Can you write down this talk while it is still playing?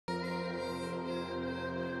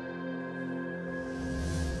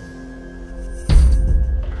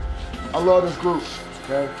I love this group,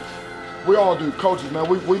 okay? We all do, coaches, man.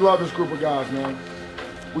 We love this group of guys, man.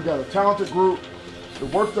 We got a talented group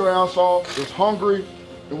that works their ass off, that's hungry,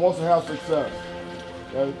 and wants to have success.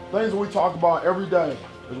 Okay? Things that we talk about every day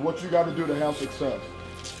is what you got to do to have success.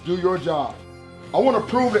 Do your job. I want to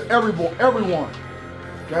prove to everyone,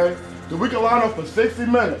 okay, that we can line up for 60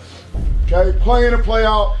 minutes, okay, play in and play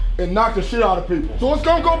out, and knock the shit out of people. So it's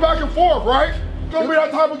gonna go back and forth, right? It's gonna be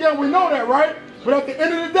that type of game, we know that, right? But at the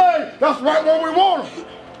end of the day, that's right where we want them,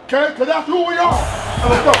 okay? Because that's who we are. Now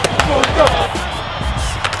let's go, let's go.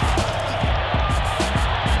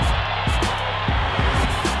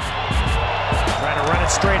 Trying to run it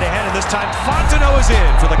straight ahead, and this time Fontenot is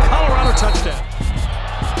in for the Colorado touchdown.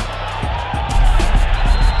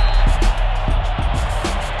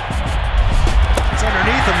 It's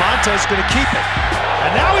underneath, and Montez going to keep it.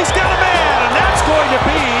 And now he's got a man, and that's going to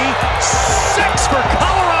be 6 for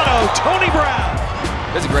Colorado, Tony Brown.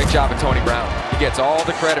 Does a great job of Tony Brown. He gets all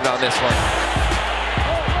the credit on this one.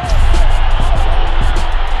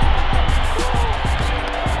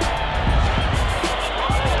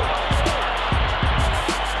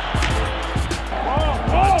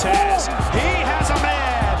 Montez, he has a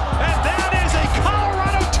man, and that is a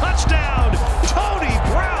Colorado touchdown. Tony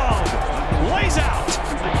Brown lays out.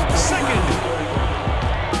 Second.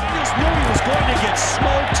 Knew he was going to get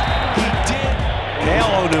smoked. He did.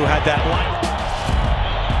 Onu had that line.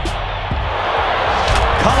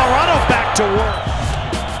 Colorado back to work.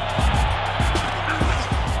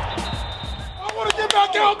 I want to get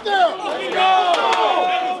back out there. Let's go.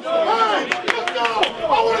 Hey, let's go.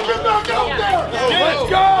 I want to get back out there. Let's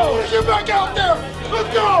go. I want to get back out there.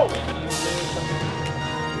 Let's go.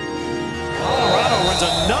 Colorado runs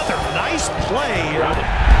another nice play here.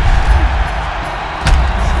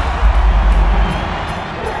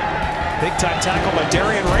 Big-time tackle by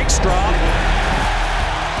Darian Rakestraw.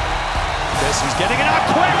 He's getting it out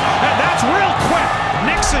quick, and that's real quick.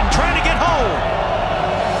 Nixon trying to get home.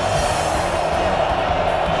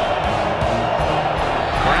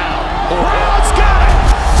 Brown's got it!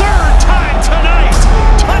 Third time tonight!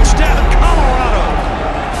 Touchdown, Colorado!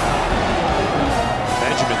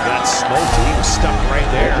 Benjamin got smoked. He was stuck right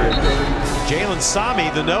there. Jalen Sami,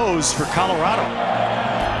 the nose for Colorado.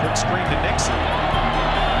 Quick screen to Nixon.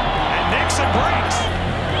 Nixon breaks.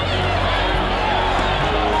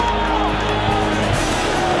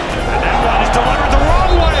 And that one is delivered the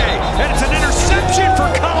wrong way. And it's an interception for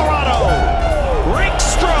Colorado.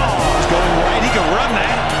 Rakestraw is going right. He can run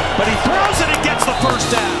that. But he throws it and gets the first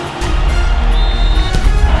down.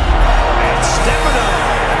 And Stefano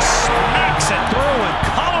smacks it through, and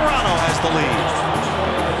Colorado has the lead.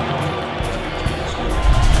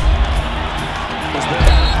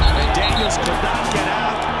 And Daniels could not get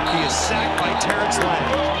out. He is sacked by Terrence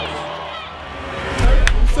Lang.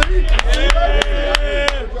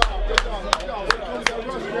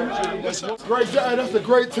 Great job. That's a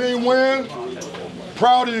great team win.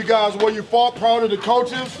 Proud of you guys where you fought. Proud of the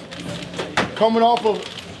coaches. Coming off of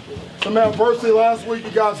some adversity last week,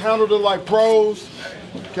 you guys handled it like pros.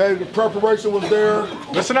 Okay, the preparation was there.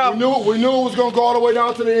 Listen up. We knew it was going to go all the way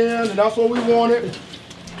down to the end, and that's what we wanted.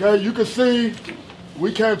 Okay, you can see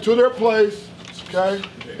we came to their place. Okay,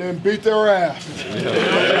 and beat their ass.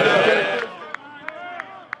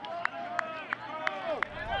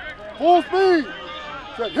 Full speed.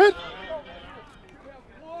 Say hit.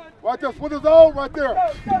 Right there, with his own right there.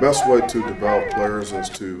 The best way to develop players is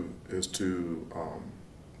to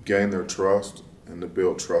gain their trust and to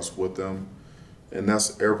build trust with them, and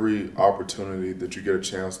that's every opportunity that you get a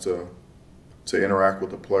chance to interact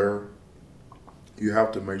with a player. You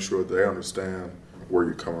have to make sure they understand where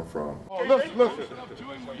you're coming from. Oh, listen.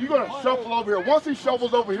 You're gonna shuffle over here. Once he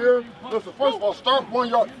shuffles over here, listen, first of all, start 1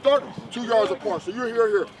 yard, start 2 yards apart. So you're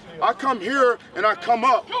here. I come here and I come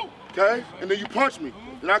up, okay? And then you punch me.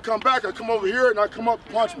 And I come back, I come over here and I come up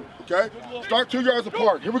and punch me, okay? Start 2 yards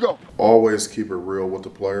apart. Here we go. Always keep it real with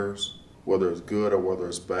the players, whether it's good or whether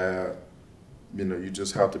it's bad. You know, you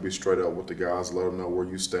just have to be straight up with the guys, let them know where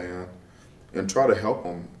you stand, and try to help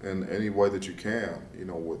them in any way that you can. You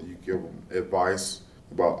know, whether you give them advice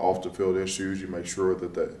about off-the-field issues, you make sure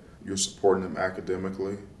that you're supporting them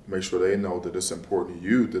academically. Make sure they know that it's important to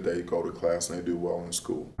you that they go to class and they do well in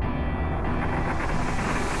school.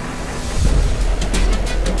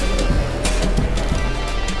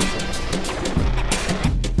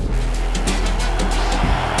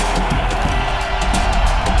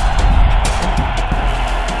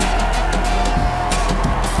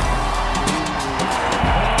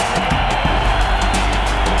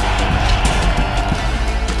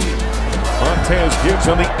 Montez gives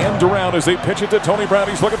on the end around as they pitch it to Tony Brown.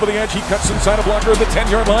 He's looking for the edge. He cuts inside a blocker at the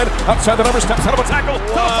 10-yard line. Outside the number, steps out of a tackle.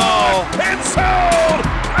 Wow. To the 5. End zone.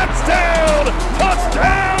 Touchdown.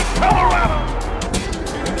 Touchdown, Colorado.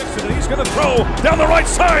 He's going to throw down the right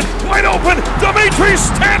side. Wide open. Dimitri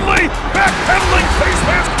Stanley. Backpedaling. Face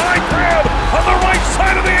mask high grab on the right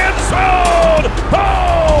side of the end zone.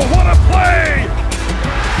 Oh, what a play.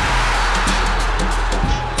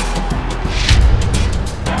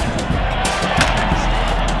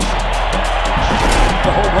 The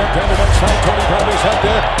home run down the right side. Tony Brown is out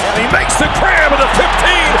there, and he makes the grab at the 15,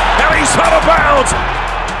 and he's out of bounds.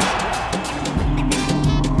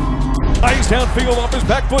 Eyes downfield off his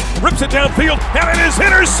back foot, rips it downfield, and it is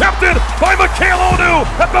intercepted by Mikhail Onu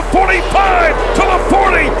at the 45 to the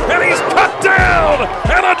 40, and he's cut down,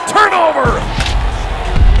 and a turnover.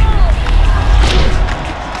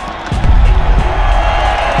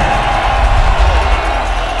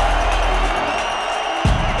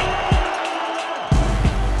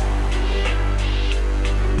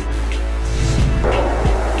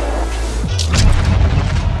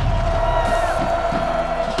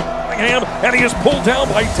 And he is pulled down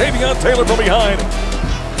by Davion Taylor from behind.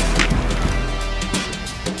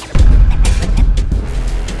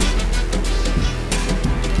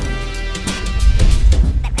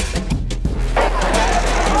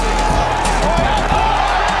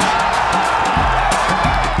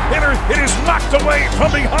 It is knocked away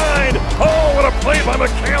from behind. Oh, what a play by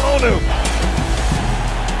Mikhail Onu.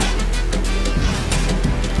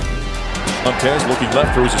 Montez looking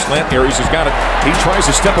left, throws a slant. Aries has got it. He tries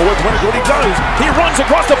to step away from it. What he does, he runs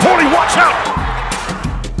across the 40. Watch out!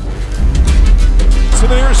 To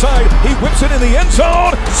the near side, he whips it in the end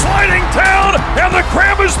zone. Sliding down, and the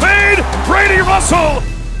grab is made. Brady Russell.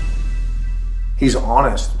 He's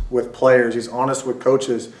honest with players. He's honest with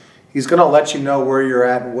coaches. He's going to let you know where you're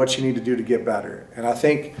at and what you need to do to get better. And I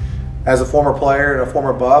think as a former player and a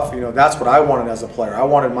former Buff, that's what I wanted as a player. I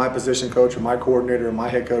wanted my position coach or my coordinator or my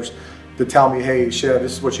head coach to tell me, hey, Chev,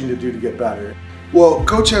 this is what you need to do to get better. Well,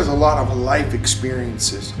 Coach has a lot of life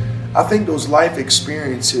experiences. I think those life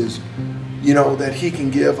experiences, that he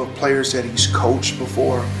can give of players that he's coached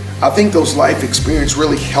before, I think those life experiences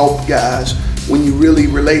really help guys when you really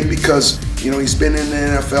relate because, he's been in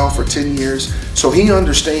the NFL for 10 years, so he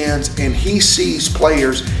understands and he sees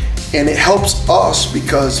players, and it helps us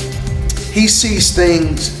because he sees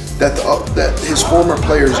things that his former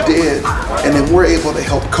players did, and then we're able to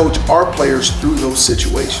help coach our players through those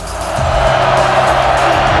situations.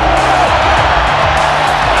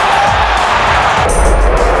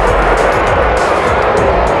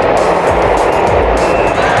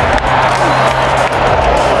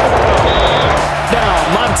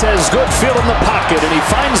 Now Montez, good feel in the pocket, and he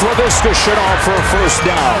finds Laviska Shenault for a first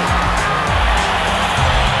down.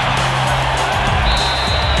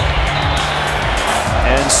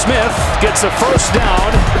 And Smith gets a first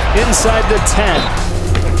down inside the 10.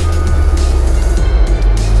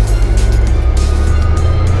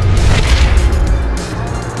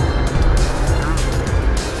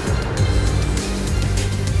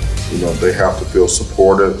 They have to feel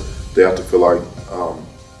supported. They have to feel like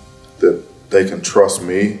that they can trust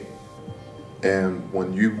me. And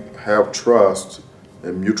when you have trust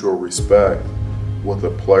and mutual respect with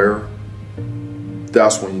a player,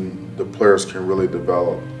 that's when the players can really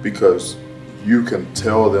develop, because you can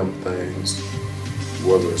tell them things,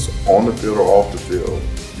 whether it's on the field or off the field.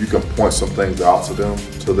 You can point some things out to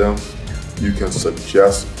them. You can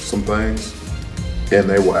suggest some things, and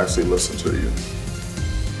they will actually listen to you.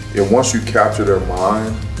 And once you capture their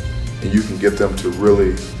mind, and you can get them to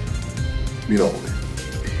really,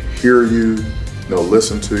 hear you,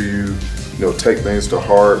 listen to you, take things to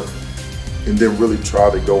heart, and then really try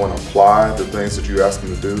to go and apply the things that you ask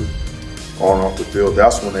them to do on and off the field,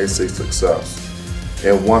 that's when they see success.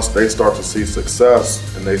 And once they start to see success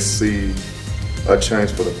and they see a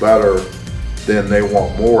change for the better, then they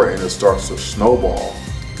want more, and it starts to snowball.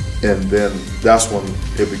 And then that's when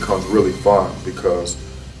it becomes really fun, because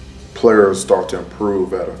players start to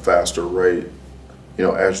improve at a faster rate,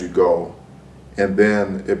 as you go. And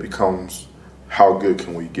then it becomes, how good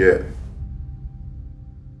can we get?